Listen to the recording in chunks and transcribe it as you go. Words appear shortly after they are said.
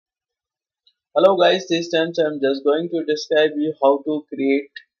Hello guys, this time I'm just going to describe you how to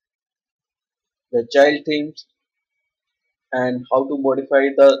create the child themes and how to modify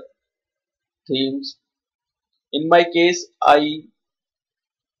the themes. In my case, I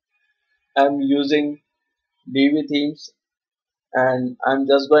am using Divi themes and I'm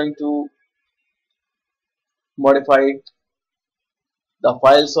just going to modify the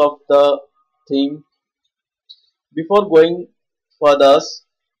files of the theme. Before going further,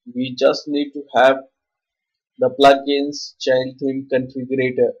 we just need to have the plugins child theme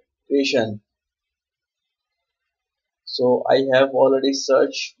configuration. So I have already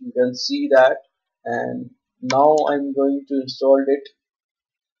searched, you can see that, and now I'm going to install it.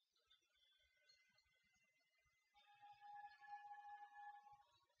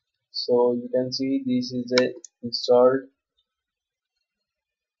 So you can see this is a installed,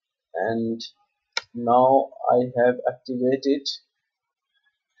 and now I have activated.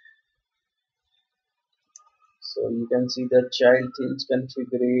 So you can see the child themes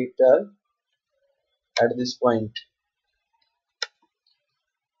configurator at this point.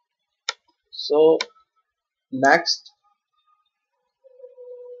 So next,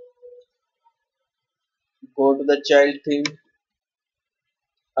 go to the child theme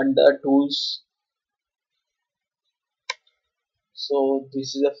under tools. So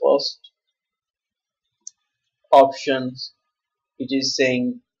this is the first options. It is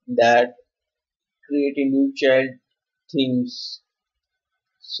saying that create a new child themes.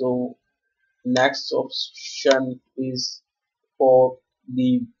 So next option is for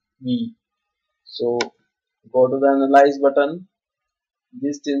the V. So go to the analyze button.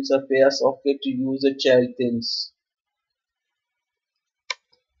 These themes are pairs okay to use a child themes.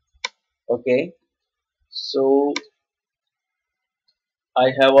 Okay. So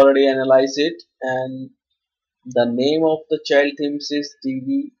I have already analyzed it, and the name of the child themes is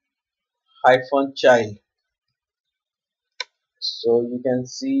Divi hyphen child. So you can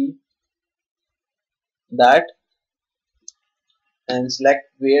see that, and select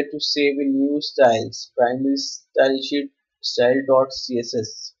where to save in new styles. Primary style sheet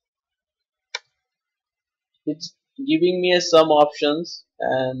style.css. It's giving me some options,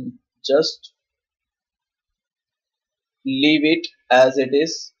 and just leave it as it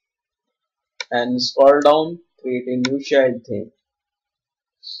is and scroll down, create a new child theme.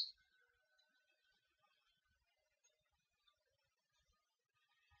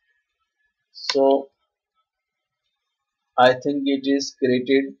 So I think it is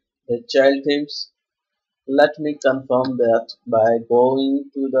created the child themes. Let me confirm that by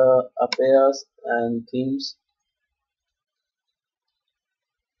going to the appears and themes.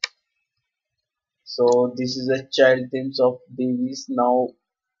 So this is a child themes of Divis. Now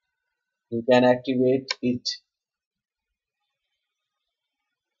you can activate it.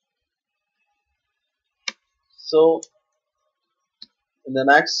 So in the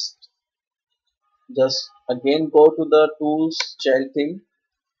next, just again go to the tools child theme.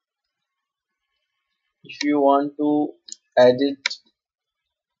 If you want to edit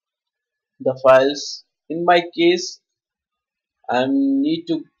the files, in my case I need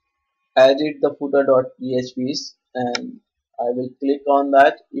to edit the footer.phps, and I will click on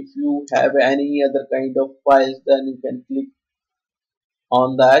that. If you have any other kind of files, then you can click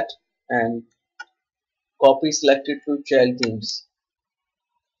on that and copy selected to child themes.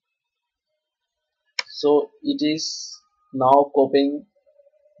 So it is now copying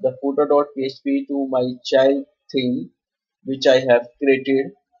the footer.php to my child theme which I have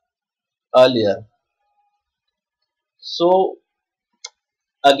created earlier. So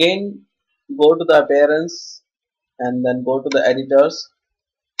again go to the appearance and then go to the editors.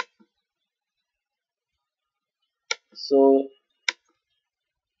 So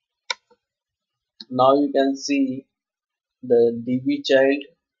now you can see the Divi child,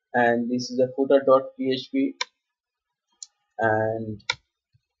 and this is a footer.php, and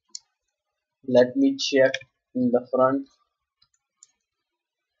let me check in the front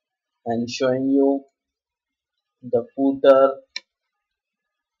and showing you the footer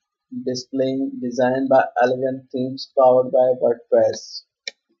displaying designed by elegant themes powered by wordpress.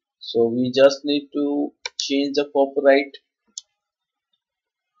 So we just need to change the copyright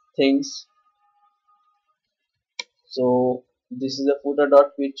things. So this is a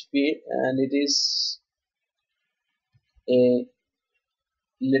footer.php, and it is a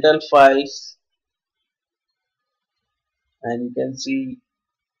little files, and you can see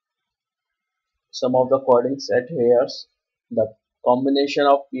some of the codings at here. The combination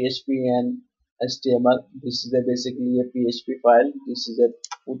of PHP and HTML. This is basically a PHP file. This is a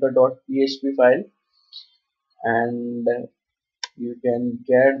footer.php file, and you can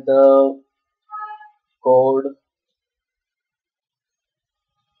get the code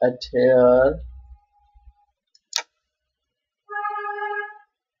at here.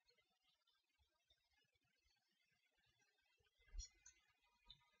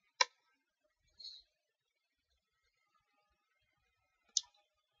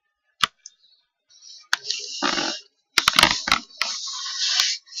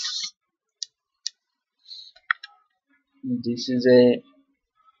 This is a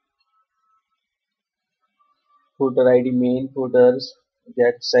footer ID main footers,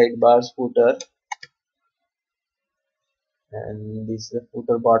 get sidebars footer, and this is a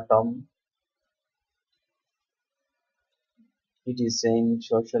footer bottom. It is saying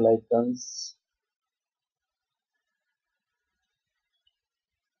social icons.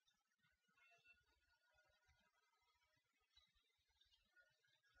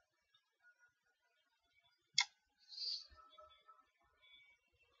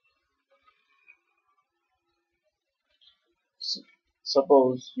 S-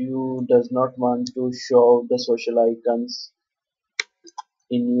 Suppose you does not want to show the social icons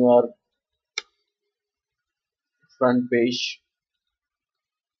in your front page,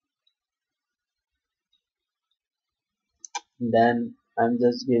 then I'm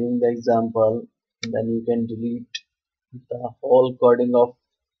just giving the example. Then you can delete the whole coding of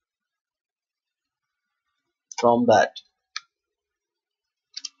from that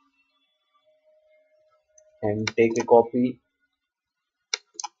and take a copy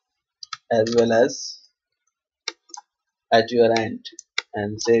as well as at your end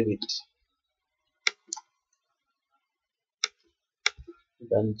and save it.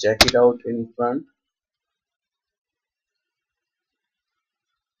 Then check it out in front.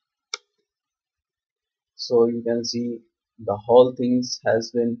 So you can see the whole things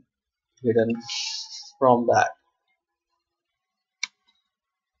has been hidden from that.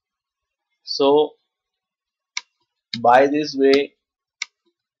 So by this way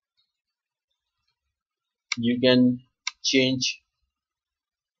you can change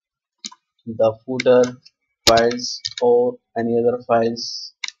the footer files or any other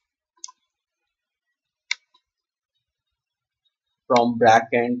files from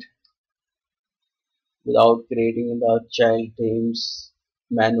backend without creating the child themes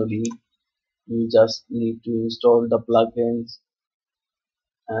manually. You just need to install the plugins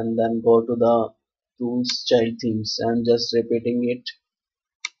and then go to the tools child themes. I'm just repeating it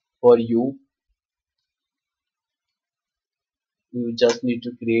for you. You just need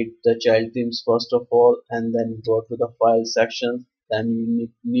to create the child themes first of all and then go to the file section. Then you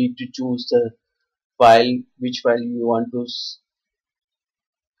need to choose the file, which file you want to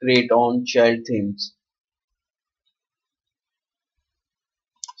create on child themes.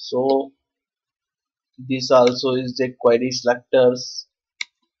 So this also is the query selectors,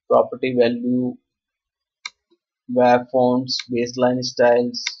 property value, web fonts, baseline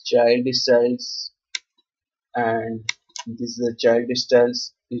styles, child styles, and this is the child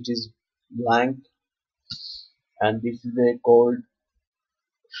styles. It is blank, and this is the code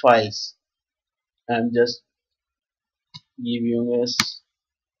files. I'm just giving us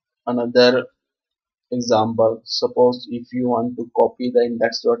another example. Suppose if you want to copy the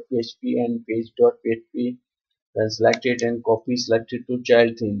index.php and page.php, then select it and copy select it to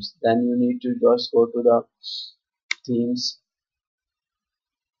child themes. Then you need to just go to the themes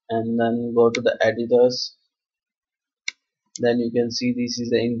and then go to the editors. Then you can see this is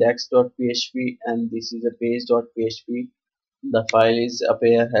the index.php and this is the page.php. The file is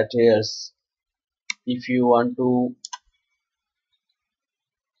appear at here. If you want to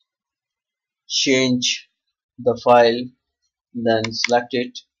change the file, then select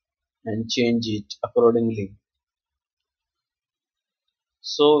it and change it accordingly.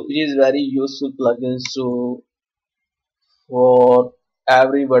 So it is very useful plugins to for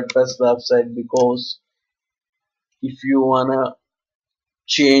every WordPress website, because if you wanna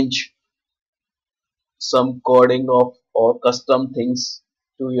change some coding of or custom things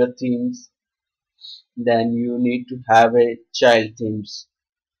to your themes, then you need to have a child themes.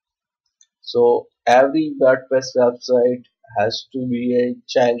 So every WordPress website has to be a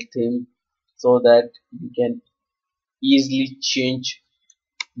child theme so that you can easily change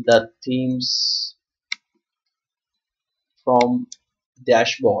the themes from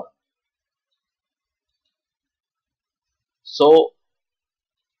dashboard. So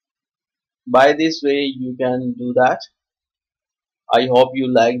by this way you can do that. I hope you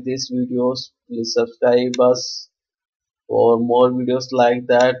like these videos. Please subscribe us for more videos like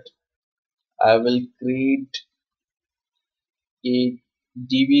that. I will create a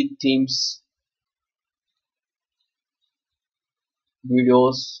Divi themes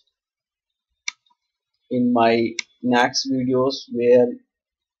videos in my next videos where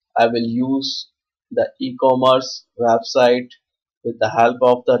I will use the e-commerce website with the help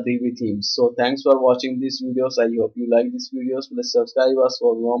of the Divi themes. So thanks for watching these videos. I hope you like these videos. Please subscribe us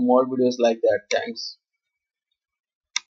for more videos like that. Thanks.